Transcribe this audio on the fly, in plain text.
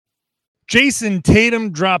Jason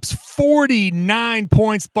Tatum drops 49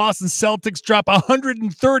 points. Boston Celtics drop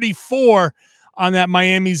 134 on that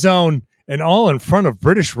Miami zone, and all in front of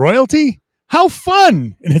British royalty. How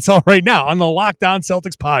fun! And it's all right now on the Locked On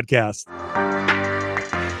Celtics podcast.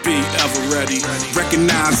 Be ever ready.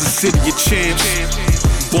 Recognize the city of champs.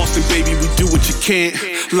 Boston, baby, we do what you can't.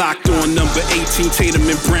 Locked on number 18, Tatum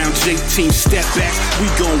and Brown, J-team, step back. We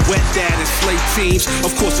gon' wet that and slay teams.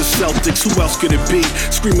 Of course, the Celtics, who else could it be?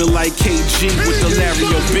 Screaming like KG with the Larry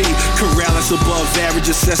O.B. Corrales above average,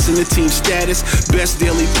 assessing the team status. Best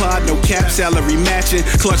daily pod, no cap, salary matching.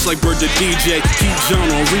 Clutch like Bird the DJ, keep John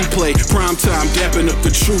on replay. Prime time, dapping up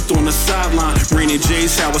the truth on the sideline. Raining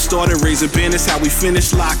J's, how it started, raising banners, how we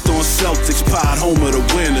finished. Locked on Celtics pod, home of the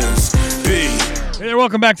winners. B. Hey there,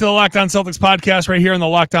 welcome back to the Locked On Celtics podcast right here on the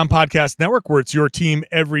Locked On Podcast Network, where it's your team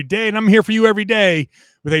every day. And I'm here for you every day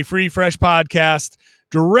with a free, fresh podcast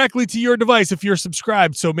directly to your device if you're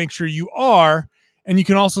subscribed. So make sure you are. And you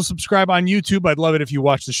can also subscribe on YouTube. I'd love it if you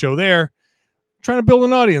watch the show there. I'm trying to build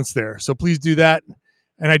an audience there. So please do that.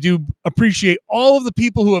 And I do appreciate all of the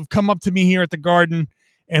people who have come up to me here at the Garden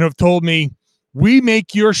and have told me, we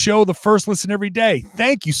make your show the first listen every day.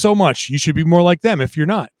 Thank you so much. You should be more like them if you're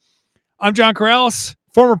not. I'm John Corrales,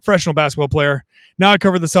 former professional basketball player. Now I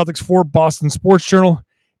cover the Celtics for Boston Sports Journal,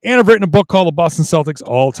 and I've written a book called The Boston Celtics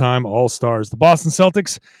All-Time All-Stars. The Boston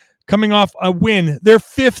Celtics coming off a win, their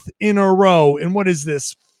fifth in a row. And what is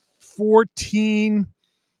this, 14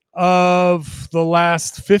 of the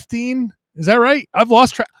last 15? Is that right? I've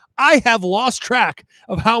lost track. I have lost track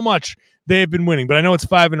of how much they have been winning, but I know it's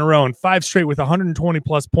 5 in a row and 5 straight with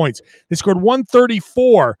 120-plus points. They scored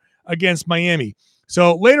 134 against Miami.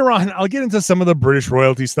 So later on, I'll get into some of the British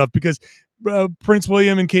royalty stuff because Prince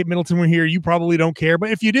William and Kate Middleton were here. You probably don't care.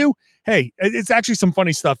 But if you do, hey, it's actually some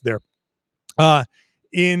funny stuff there.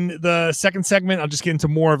 In the second segment, I'll just get into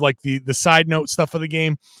more of like the side note stuff of the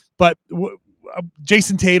game. But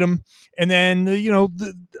Jason Tatum, and then,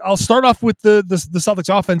 I'll start off with the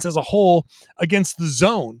Celtics offense as a whole against the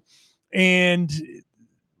zone. And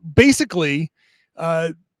basically,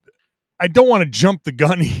 I don't want to jump the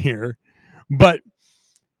gun here, but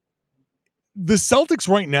the Celtics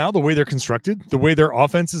right now, the way they're constructed, the way their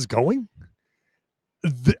offense is going,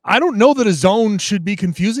 I don't know that a zone should be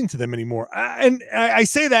confusing to them anymore. And I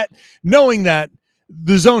say that knowing that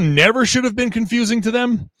the zone never should have been confusing to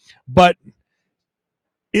them, but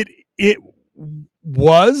it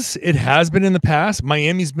has been in the past.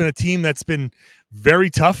 Miami's been a team that's been very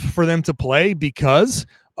tough for them to play because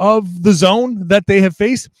of the zone that they have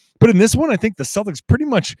faced. But in this one, I think the Celtics pretty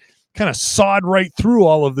much kind of sawed right through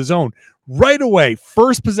all of the zone. Right away,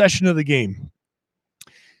 first possession of the game.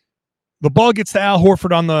 The ball gets to Al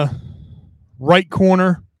Horford on the right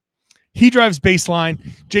corner. He drives baseline.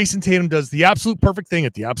 Jason Tatum does the absolute perfect thing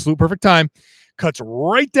at the absolute perfect time, cuts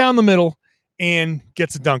right down the middle, and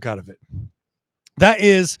gets a dunk out of it. That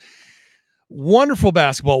is wonderful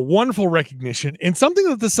basketball, wonderful recognition, and something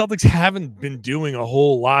that the Celtics haven't been doing a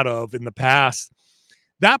whole lot of in the past.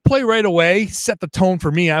 That play right away set the tone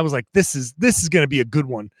for me. I was like, this is going to be a good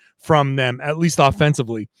one from them, at least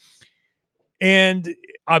offensively. And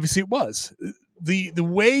obviously it was. The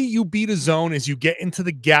way you beat a zone is you get into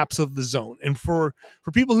the gaps of the zone. And for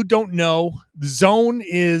people who don't know, the zone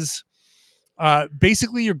is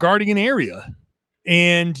basically you're guarding an area.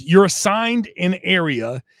 And you're assigned an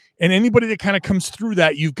area. And anybody that kind of comes through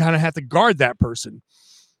that, you kind of have to guard that person.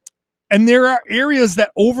 And there are areas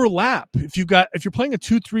that overlap. If you're playing a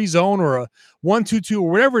 2-3 zone or a 1-2-2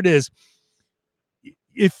 or whatever it is,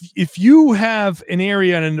 if you have an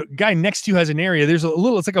area and a guy next to you has an area, there's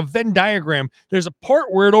it's like a Venn diagram. There's a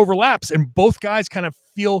part where it overlaps and both guys kind of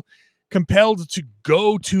feel compelled to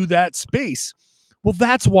go to that space. Well,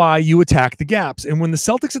 that's why you attack the gaps. And when the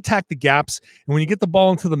Celtics attack the gaps and when you get the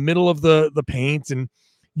ball into the middle of the paint and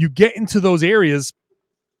you get into those areas,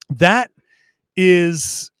 that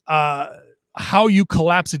is how you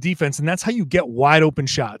collapse a defense, and that's how you get wide open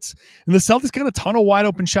shots. And the Celtics got a ton of wide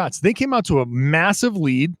open shots. They came out to a massive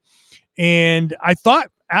lead, and I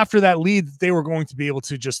thought after that lead they were going to be able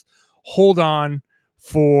to just hold on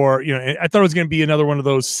for, I thought it was going to be another one of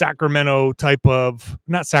those Sacramento type of,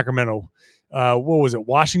 not Sacramento, what was it,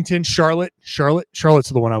 Washington, Charlotte's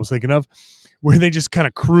the one I was thinking of, where they just kind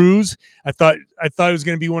of cruise. I thought it was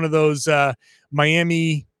going to be one of those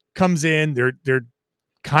Miami comes in, they're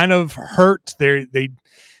kind of hurt. They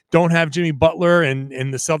don't have Jimmy Butler, and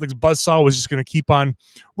the Celtics buzzsaw was just going to keep on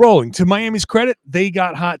rolling. To Miami's credit, they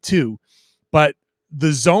got hot too. But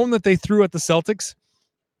the zone that they threw at the Celtics,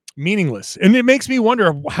 meaningless. And it makes me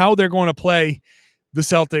wonder how they're going to play the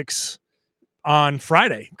Celtics on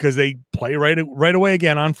Friday because they play right away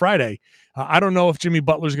again on Friday. I don't know if Jimmy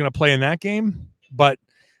Butler's going to play in that game, but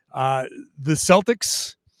the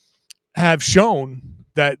Celtics have shown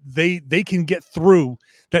that they can get through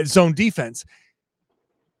that zone defense.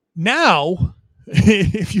 Now,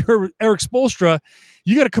 if you're Eric Spoelstra,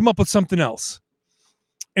 you got to come up with something else.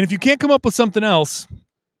 And if you can't come up with something else,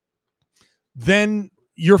 then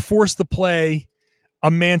you're forced to play a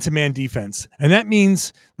man-to-man defense. And that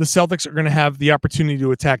means the Celtics are going to have the opportunity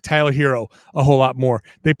to attack Tyler Hero a whole lot more.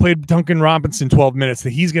 They played Duncan Robinson 12 minutes. That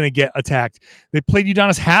he's going to get attacked. They played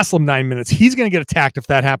Udonis Haslem 9 minutes. He's going to get attacked if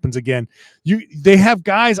that happens again. They have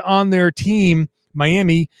guys on their team,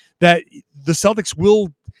 Miami, that the Celtics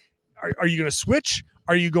will – are you going to switch?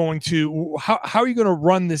 Are you going to – how are you going to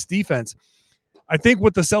run this defense? I think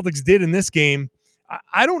what the Celtics did in this game,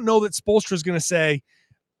 I don't know that Spoelstra is going to say –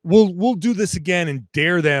 We'll do this again and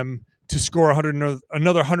dare them to score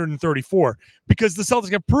another 134 because the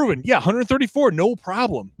Celtics have proven, 134, no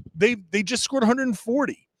problem. They just scored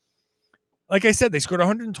 140. Like I said, they scored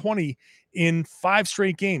 120 in 5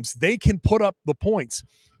 straight games. They can put up the points,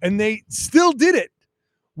 and they still did it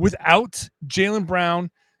without Jaylen Brown.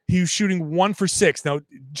 He was shooting 1 for 6. Now,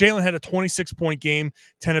 Jaylen had a 26-point game,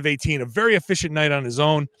 10 of 18, a very efficient night on his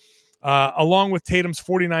own, along with Tatum's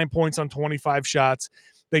 49 points on 25 shots.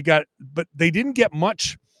 But they didn't get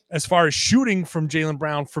much as far as shooting from Jaylen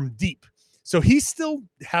Brown from deep. So he still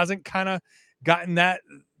hasn't kind of gotten that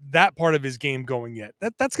part of his game going yet.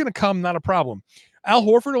 That's going to come, not a problem. Al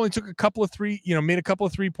Horford only took made a couple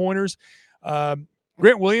of 3-pointers.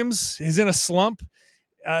 Grant Williams is in a slump.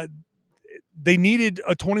 They needed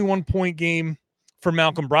a 21-point game for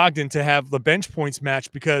Malcolm Brogdon to have the bench points match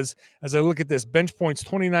because as I look at this, bench points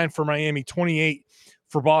 29 for Miami, 28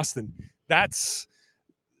 for Boston. That's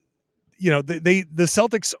the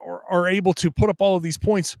Celtics are able to put up all of these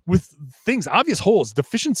points with obvious holes,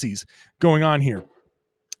 deficiencies going on here.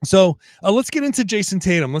 So let's get into Jayson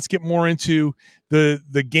Tatum. Let's get more into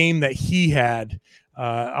the game that he had.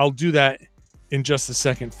 I'll do that in just a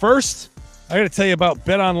second. First, I got to tell you about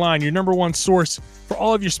BetOnline, your number one source for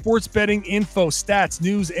all of your sports betting info, stats,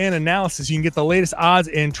 news, and analysis. You can get the latest odds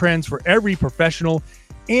and trends for every professional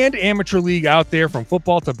and amateur league out there, from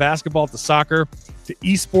football to basketball to soccer to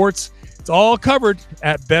esports. It's all covered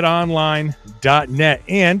at betonline.net.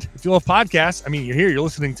 And if you love podcasts, you're here, you're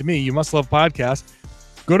listening to me, you must love podcasts.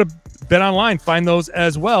 Go to BetOnline, find those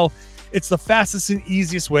as well. It's the fastest and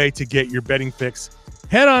easiest way to get your betting fix.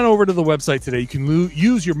 Head on over to the website today. You can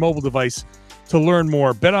use your mobile device to learn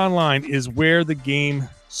more. BetOnline is where the game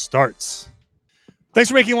starts. Thanks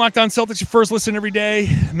for making Locked On Celtics your first listen every day.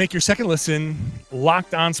 Make your second listen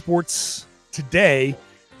Locked On Sports today.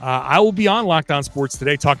 I will be on Locked On Sports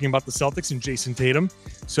today talking about the Celtics and Jayson Tatum.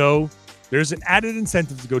 So there's an added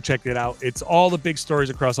incentive to go check it out. It's all the big stories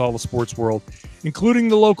across all the sports world, including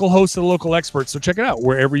the local hosts and the local experts. So check it out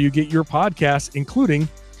wherever you get your podcasts, including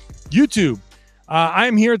YouTube. I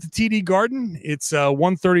am here at the TD Garden. It's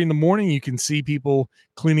 1:30 in the morning. You can see people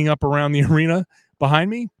cleaning up around the arena behind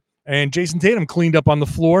me. And Jayson Tatum cleaned up on the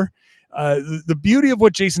floor. The beauty of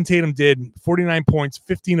what Jayson Tatum did, 49 points,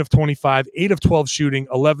 15 of 25, 8 of 12 shooting,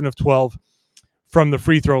 11 of 12 from the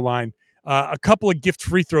free throw line. A couple of gift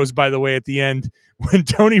free throws, by the way, at the end when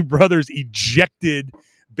Tony Brothers ejected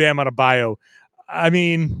Bam Adebayo.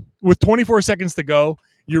 With 24 seconds to go,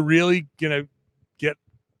 you're really going to get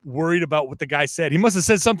worried about what the guy said. He must have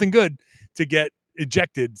said something good to get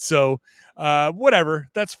ejected. So whatever,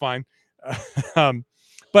 that's fine.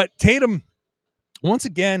 But Tatum, once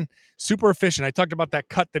again, super efficient. I talked about that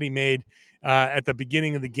cut that he made at the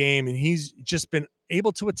beginning of the game, and he's just been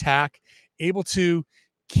able to attack, able to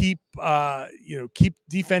keep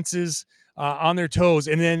defenses on their toes.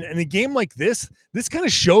 And then in a game like this kind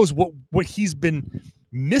of shows what he's been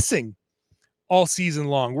missing all season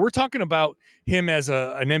long. We're talking about him as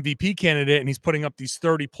an MVP candidate, and he's putting up these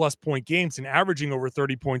 30-plus point games and averaging over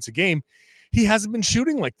 30 points a game. He hasn't been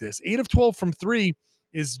shooting like this. 8 of 12 from 3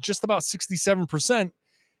 is just about 67%.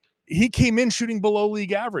 He came in shooting below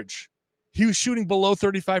league average. He was shooting below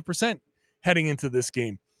 35% heading into this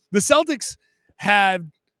game. The Celtics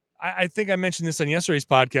had, I think I mentioned this on yesterday's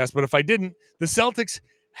podcast, but if I didn't, the Celtics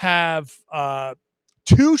have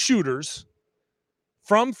 2 shooters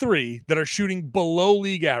from 3 that are shooting below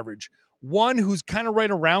league average. One who's kind of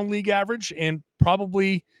right around league average and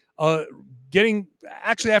probably getting,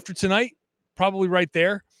 actually after tonight, probably right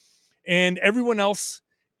there. And everyone else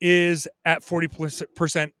is at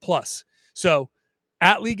 40% plus. So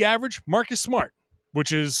at league average, Marcus Smart,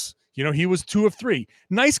 which is, he was 2 of 3.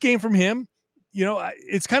 Nice game from him.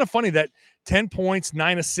 It's kind of funny that 10 points,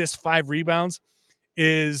 9 assists, 5 rebounds.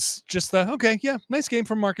 is just nice game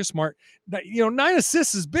from Marcus Smart. 9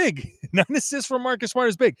 assists is big. 9 assists from Marcus Smart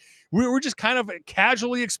is big. We're just kind of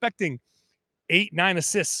casually expecting 8-9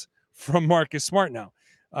 assists from Marcus Smart now.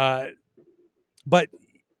 But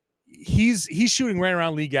he's shooting right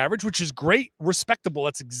around league average, which is great, respectable.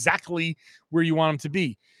 That's exactly where you want him to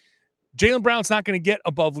be. Jaylen Brown's not going to get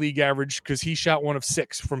above league average because he shot 1 of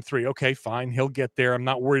 6 from 3. Okay, fine. He'll get there. I'm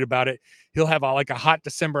not worried about it. He'll have a hot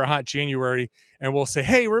December, a hot January, and we'll say,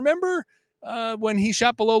 hey, remember when he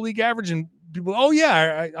shot below league average? And people, oh,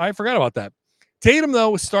 yeah, I forgot about that. Tatum,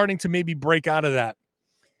 though, is starting to maybe break out of that.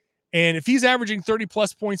 And if he's averaging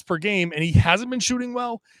 30-plus points per game and he hasn't been shooting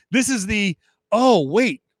well, this is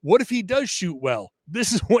what if he does shoot well?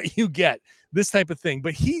 This is what you get, this type of thing.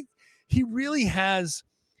 But he really has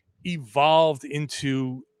evolved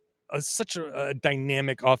into such a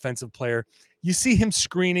dynamic offensive player. You see him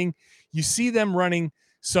screening. You see them running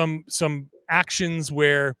some actions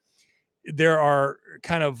where there are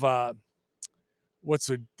kind of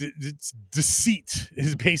deceit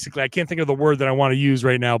is basically, I can't think of the word that I want to use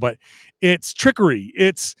right now, but it's trickery,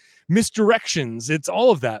 it's misdirections, it's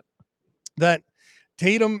all of that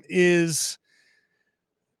Tatum is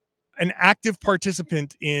an active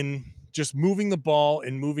participant in just moving the ball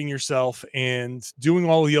and moving yourself and doing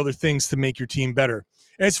all the other things to make your team better.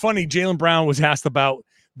 And it's funny, Jaylen Brown was asked about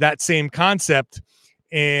that same concept,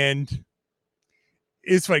 and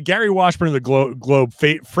it's like Gary Washburn of the Globe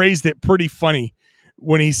phrased it pretty funny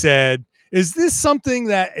when he said, is this something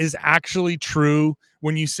that is actually true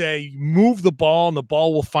when you say move the ball and the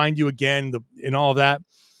ball will find you again and all of that?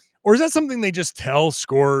 Or is that something they just tell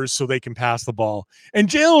scorers so they can pass the ball? And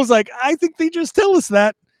Jaylen was like, I think they just tell us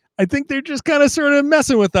that. I think they're just kind of sort of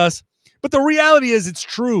messing with us. But the reality is it's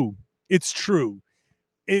true. It's true.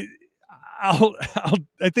 I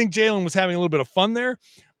think Jaylen was having a little bit of fun there.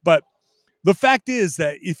 But the fact is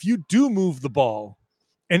that if you do move the ball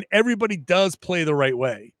and everybody does play the right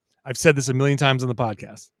way, I've said this a million times on the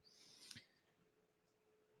podcast,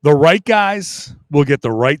 the right guys will get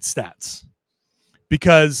the right stats.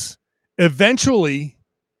 Because eventually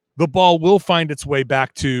the ball will find its way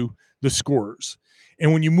back to the scorers.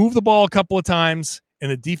 And when you move the ball a couple of times and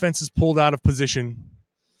the defense is pulled out of position,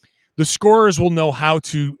 the scorers will know how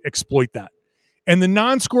to exploit that. And the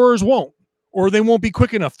non-scorers won't, or they won't be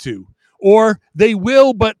quick enough to, or they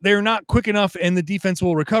will, but they're not quick enough and the defense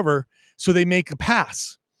will recover, so they make a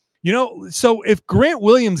pass. So if Grant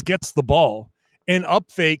Williams gets the ball and up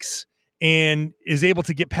fakes and is able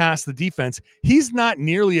to get past the defense, he's not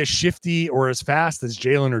nearly as shifty or as fast as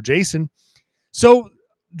Jaylen or Jason. So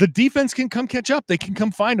the defense can come catch up. They can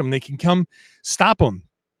come find him. They can come stop him.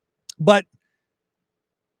 But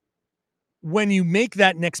when you make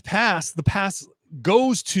that next pass, the pass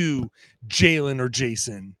goes to Jaylen or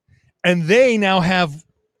Jason, and they now have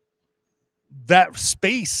that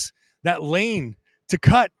space, that lane to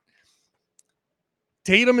cut.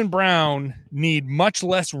 Tatum and Brown need much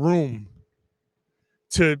less room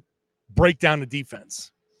to break down the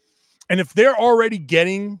defense. And if they're already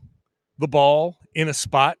getting the ball in a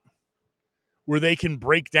spot where they can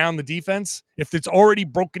break down the defense, if it's already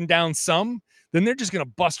broken down some, then they're just going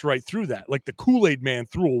to bust right through that, like the Kool-Aid man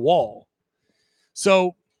through a wall.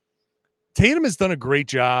 So Tatum has done a great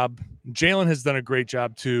job. Jaylen has done a great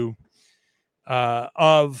job too,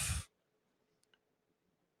 of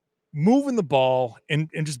moving the ball and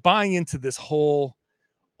just buying into this whole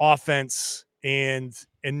offense and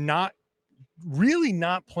not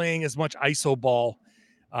playing as much ISO ball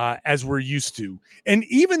as we're used to. And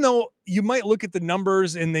even though you might look at the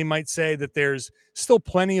numbers and they might say that there's still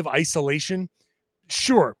plenty of isolation,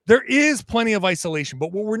 sure, there is plenty of isolation,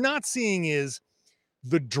 but what we're not seeing is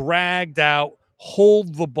the dragged out,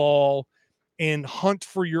 hold the ball and hunt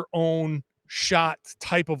for your own shot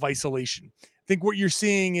type of isolation. I think what you're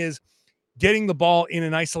seeing is getting the ball in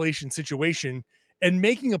an isolation situation and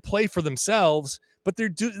making a play for themselves, but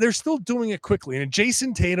they're still doing it quickly. And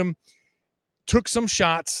Jason Tatum took some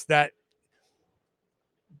shots that,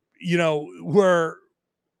 were,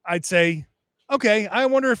 I'd say, okay, I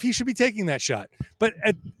wonder if he should be taking that shot. But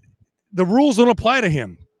the rules don't apply to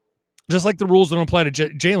him, just like the rules don't apply to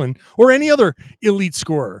Jaylen or any other elite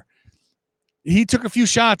scorer. He took a few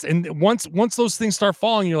shots, and once those things start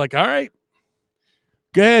falling, you're like, all right,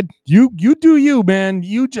 go ahead. You do you, man.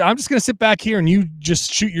 I'm just going to sit back here and you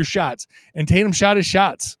just shoot your shots. And Tatum shot his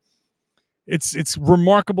shots. It's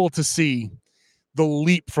remarkable to see the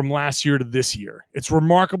leap from last year to this year. It's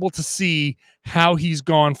remarkable to see how he's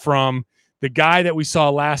gone from the guy that we saw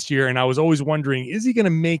last year. And I was always wondering, is he going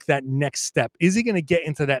to make that next step? Is he going to get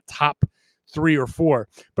into that top 3 or 4?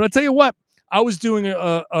 But I'll tell you what, I was doing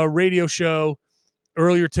a radio show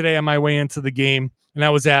earlier today on my way into the game, and I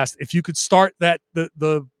was asked if you could start a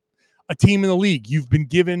team in the league. You've been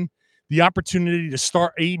given the opportunity to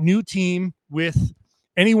start a new team with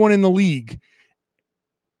anyone in the league.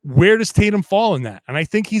 Where does Tatum fall in that? And I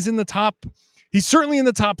think he's certainly in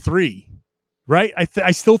the top 3, right?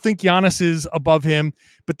 I still think Giannis is above him,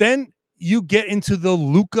 but then you get into the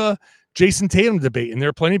Luka, Jason Tatum debate, and there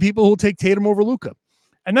are plenty of people who will take Tatum over Luka.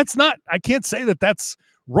 And I can't say that that's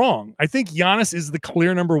wrong. I think Giannis is the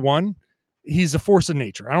clear number 1. He's a force of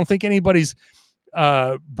nature. I don't think anybody's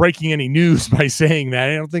breaking any news by saying that.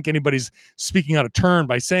 I don't think anybody's speaking out of turn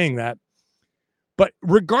by saying that. But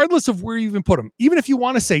regardless of where you even put him, even if you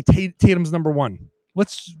want to say Tatum's number 1,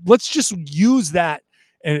 let's just use that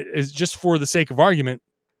as just for the sake of argument.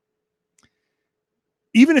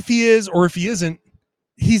 Even if he is or if he isn't,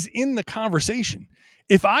 he's in the conversation.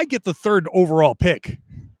 If I get the 3rd overall pick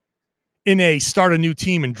in a start a new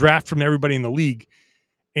team and draft from everybody in the league,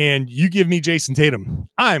 and you give me Jason Tatum,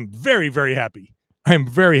 I'm very, very happy. I am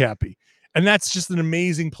very happy. And that's just an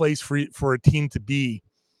amazing place for a team to be.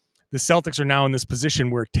 The Celtics are now in this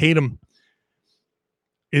position where Tatum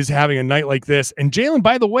is having a night like this. And Jalen,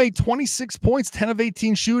 by the way, 26 points, 10 of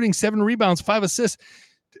 18 shooting, 7 rebounds, 5 assists.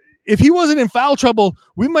 If he wasn't in foul trouble,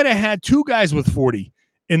 we might have had 2 guys with 40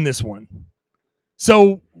 in this one.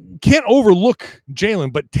 So can't overlook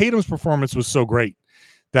Jalen, but Tatum's performance was so great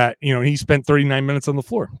that, he spent 39 minutes on the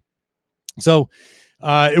floor. So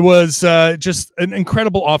it was just an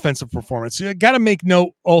incredible offensive performance. You got to make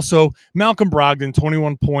note also, Malcolm Brogdon,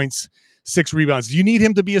 21 points, 6 rebounds. Do you need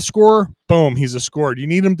him to be a scorer? Boom, he's a scorer. Do you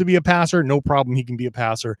need him to be a passer? No problem, he can be a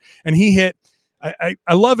passer. And he hit.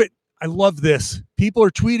 I love it. I love this. People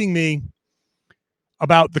are tweeting me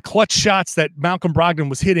about the clutch shots that Malcolm Brogdon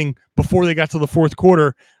was hitting before they got to the 4th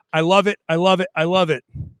quarter. I love it. I love it. I love it.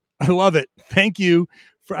 I love it. Thank you.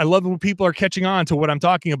 I love when people are catching on to what I'm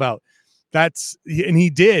talking about. And he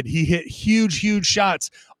did. He hit huge shots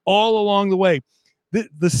all along the way. The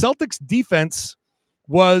Celtics defense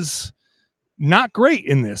was not great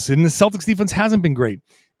in this, and the Celtics defense hasn't been great.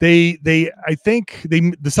 I think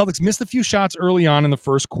the Celtics missed a few shots early on in the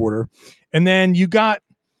first quarter, and then you got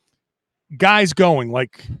guys going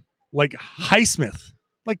like Highsmith.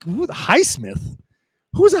 Like who's Highsmith?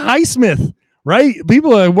 Who's Highsmith? Right?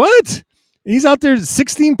 People are like, what? He's out there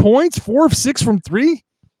 16 points, 4 of 6 from 3.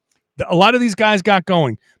 A lot of these guys got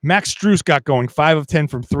going. Max Strus got going, 5 of 10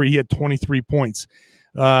 from 3. He had 23 points.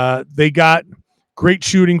 They got great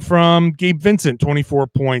shooting from Gabe Vincent, 24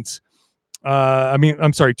 points.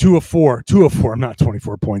 I'm sorry, 2 of 4. 2 of 4, not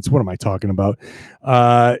 24 points. What am I talking about?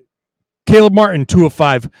 Caleb Martin, 2 of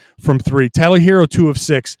 5 from 3. Tyler Hero, 2 of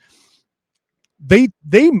 6. They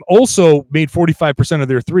also made 45% of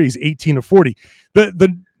their threes, 18 of 40.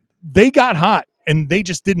 They got hot, and they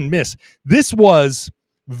just didn't miss. This was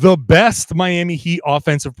the best Miami Heat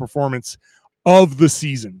offensive performance of the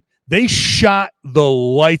season. They shot the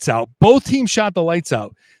lights out. Both teams shot the lights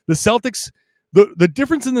out. The Celtics, the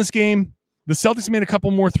difference in this game, the Celtics made a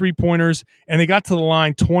couple more 3-pointers, and they got to the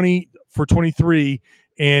line 20 for 23,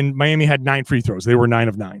 and Miami had 9 free throws. They were 9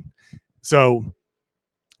 of 9. So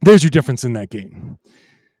there's your difference in that game.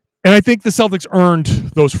 And I think the Celtics earned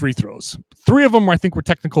those free throws. 3 of them, I think, were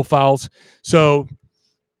technical fouls. So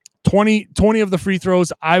 20 of the free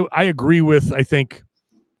throws, I agree with. I think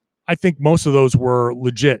most of those were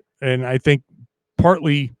legit. And I think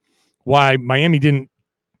partly why Miami didn't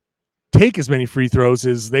take as many free throws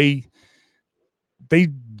is they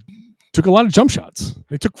took a lot of jump shots.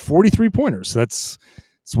 They took 43 pointers. That's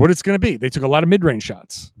what it's going to be. They took a lot of mid-range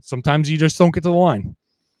shots. Sometimes you just don't get to the line.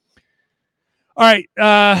 All right.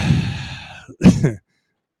 The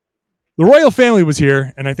royal family was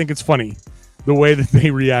here, and I think it's funny the way that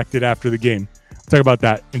they reacted after the game. I'll talk about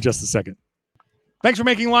that in just a second. Thanks for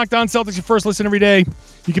making Locked On Celtics your first listen every day.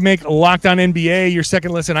 You can make Locked On NBA your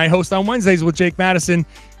second listen. I host on Wednesdays with Jake Madison.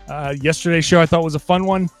 Yesterday's show I thought was a fun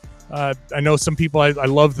one. I know some people, I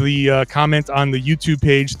love the comment on the YouTube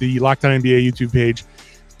page, the Locked On NBA YouTube page.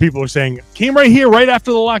 People are saying, came right here, right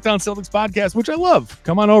after the Locked On Celtics podcast, which I love.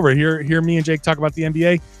 Come on over. Hear me and Jake talk about the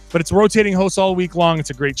NBA. But it's rotating hosts all week long. It's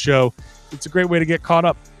a great show. It's a great way to get caught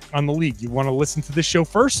up on the league. You want to listen to this show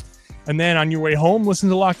first, and then on your way home, listen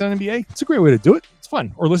to Locked On NBA. It's a great way to do it. It's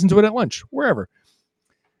fun. Or listen to it at lunch, wherever.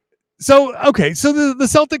 So, okay. So the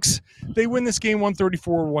Celtics, they win this game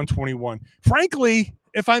 134-121. Frankly,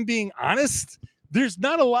 if I'm being honest, there's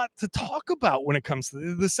not a lot to talk about when it comes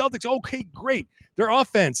to the Celtics. Okay, great. Their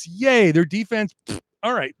offense, yay. Their defense,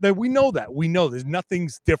 all right. We know that. We know there's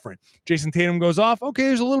nothing's different. Jason Tatum goes off. Okay,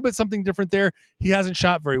 there's a little bit something different there. He hasn't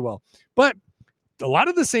shot very well. But a lot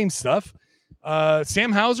of the same stuff.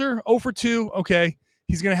 Sam Hauser, 0 for 2. Okay.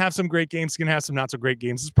 He's going to have some great games. He's going to have some not so great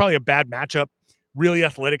games. It's probably a bad matchup. Really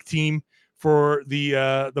athletic team for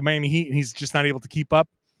the Miami Heat, and he's just not able to keep up.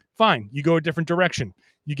 Fine, you go a different direction.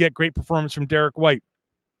 You get great performance from Derek White.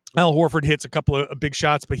 Al Horford hits a couple of big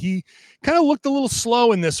shots, but he kind of looked a little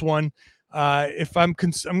slow in this one. If I'm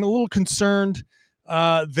a little concerned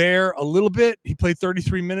there a little bit. He played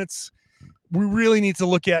 33 minutes. We really need to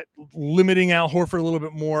look at limiting Al Horford a little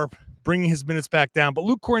bit more, bringing his minutes back down. But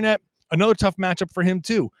Luke Cornett, another tough matchup for him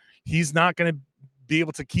too. He's not going to be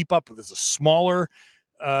able to keep up with this. A smaller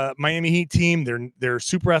Miami Heat team. They're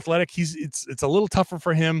super athletic. It's a little tougher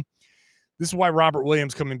for him. This is why Robert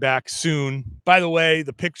Williams coming back soon. By the way,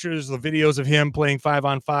 the pictures, the videos of him playing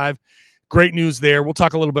 5-on-5, great news there. We'll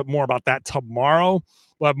talk a little bit more about that tomorrow.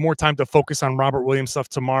 We'll have more time to focus on Robert Williams stuff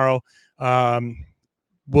tomorrow. So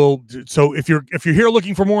if you're here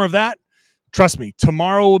looking for more of that, trust me,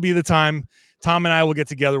 tomorrow will be the time. Tom and I will get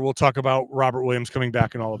together. We'll talk about Robert Williams coming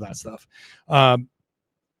back and all of that stuff.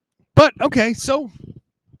 But okay, so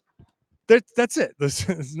that's it.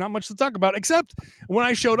 There's not much to talk about, except when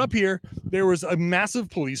I showed up here, there was a massive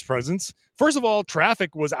police presence. First of all,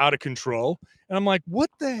 traffic was out of control. And I'm like, what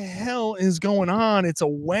the hell is going on? It's a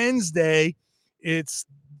Wednesday. It's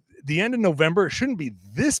the end of November. It shouldn't be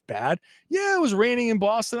this bad. Yeah, it was raining in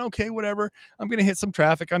Boston. Okay, whatever. I'm going to hit some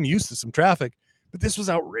traffic. I'm used to some traffic. But this was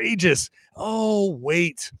outrageous. Oh,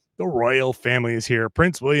 wait. The royal family is here.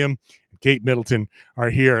 Prince William and Kate Middleton are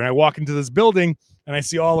here. And I walk into this building, and I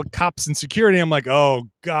see all the cops and security. I'm like, oh,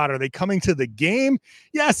 God, are they coming to the game?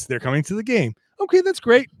 Yes, they're coming to the game. Okay, that's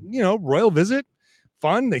great. Royal visit,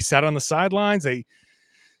 fun. They sat on the sidelines. They,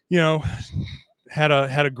 had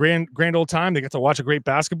a grand old time. They got to watch a great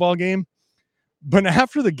basketball game. But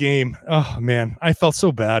after the game, oh, man, I felt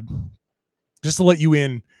so bad. Just to let you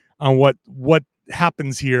in on what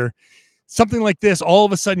happens here. Something like this, all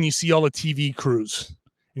of a sudden you see all the TV crews.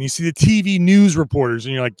 And you see the TV news reporters,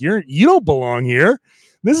 and you're like, you don't belong here.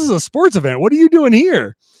 This is a sports event. What are you doing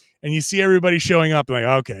here? And you see everybody showing up, and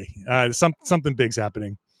like, okay, something big's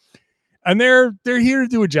happening. And they're here to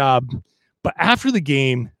do a job. But after the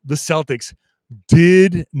game, the Celtics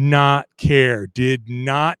did not care, did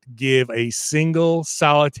not give a single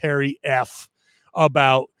solitary F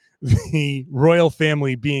about the royal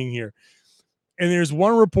family being here. And there's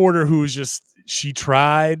one reporter who was she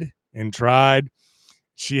tried and tried.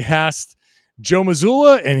 She asked Joe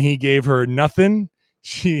Mazzulla, and he gave her nothing.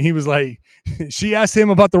 He was like, she asked him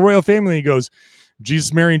about the royal family. He goes,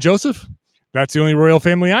 Jesus, Mary, and Joseph. That's the only royal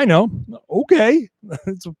family I know. Okay.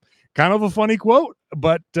 It's kind of a funny quote,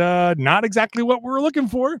 but not exactly what we were looking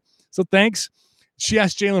for. So thanks. She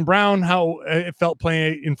asked Jaylen Brown how it felt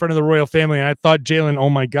playing in front of the royal family. And I thought Jaylen,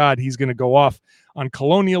 oh my God, he's going to go off on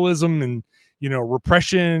colonialism and,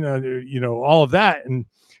 repression, all of that. And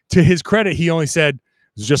to his credit, he only said,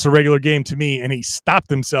 it's just a regular game to me, and he stopped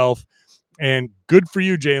himself. And good for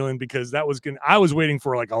you, Jaylen, because I was waiting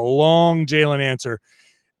for like a long Jaylen answer,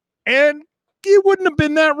 and he wouldn't have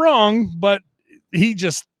been that wrong, but he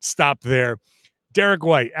just stopped there. Derek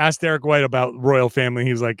White asked Derek White about royal family.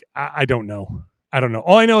 He was like, I don't know.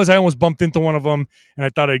 All I know is I almost bumped into one of them, and I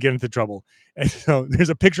thought I'd get into trouble. And so there's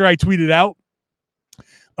a picture I tweeted out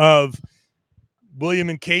of William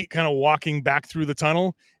and Kate kind of walking back through the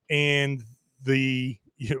tunnel, and the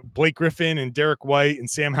Blake Griffin and Derek White and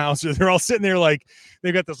Sam Hauser, they're all sitting there like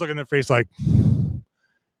they've got this look on their face like,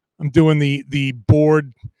 I'm doing the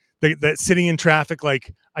bored, that sitting in traffic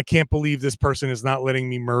like, I can't believe this person is not letting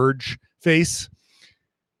me merge face.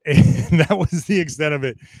 And that was the extent of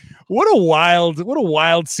it. What a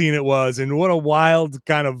wild scene it was, and what a wild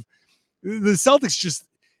kind of, the Celtics just,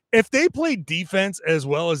 if they played defense as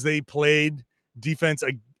well as they played defense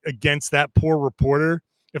against that poor reporter,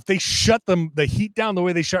 if they shut the Heat down the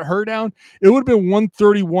way they shut her down, it would have been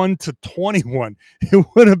 131-21. It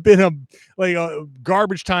would have been a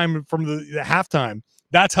garbage time from the halftime.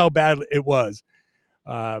 That's how bad it was.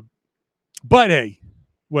 But hey,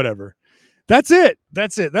 whatever. That's it.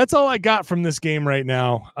 That's all I got from this game right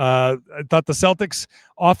now. I thought the Celtics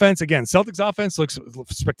offense looks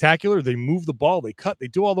spectacular. They move the ball, they cut, they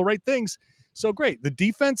do all the right things. So great. The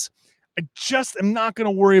defense, I just am not going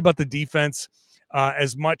to worry about the defense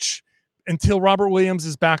as much until Robert Williams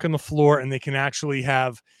is back on the floor and they can actually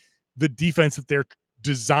have the defense that they're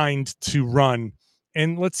designed to run.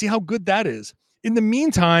 And let's see how good that is. In the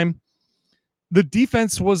meantime, the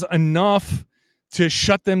defense was enough to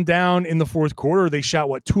shut them down in the fourth quarter. They shot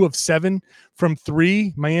 2 of 7 from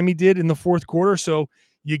 3. Miami did in the fourth quarter. So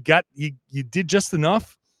you did just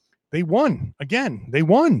enough. They won again. They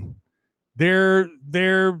won. They've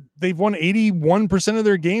won 81% of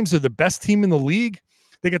their games. They're the best team in the league.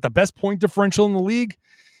 They get the best point differential in the league.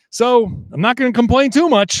 So I'm not going to complain too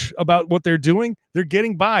much about what they're doing. They're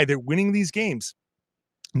getting by. They're winning these games.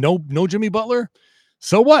 No Jimmy Butler.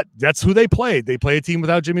 So what? That's who they played. They play a team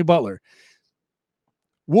without Jimmy Butler.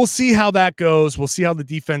 We'll see how that goes. We'll see how the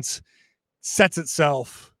defense sets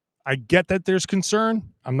itself. I get that there's concern.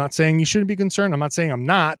 I'm not saying you shouldn't be concerned. I'm not saying I'm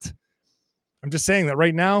not. I'm just saying that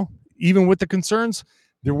right now, even with the concerns,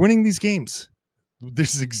 they're winning these games.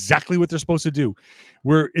 This is exactly what they're supposed to do.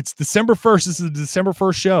 It's December 1st. This is the December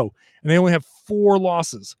 1st show, and they only have 4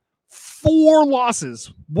 losses. 4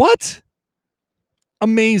 losses. What?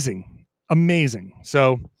 Amazing.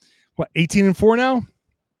 So, 18-4 now?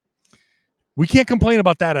 We can't complain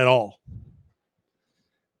about that at all.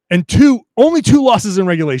 And only 2 losses in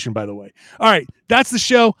regulation, by the way. All right, that's the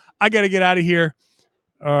show. I got to get out of here.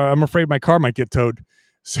 I'm afraid my car might get towed.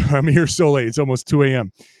 So I'm here so late. It's almost 2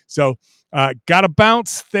 a.m. So got to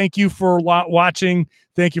bounce. Thank you for watching.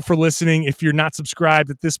 Thank you for listening. If you're not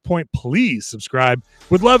subscribed at this point, please subscribe.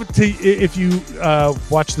 Would love it if you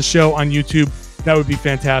watch the show on YouTube. That would be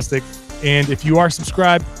fantastic. And if you are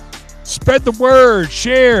subscribed, spread the word.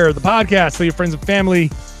 Share the podcast. Tell your friends and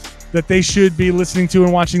family that they should be listening to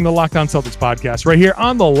and watching the Locked On Celtics podcast right here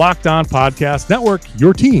on the Locked On Podcast Network,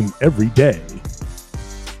 your team every day.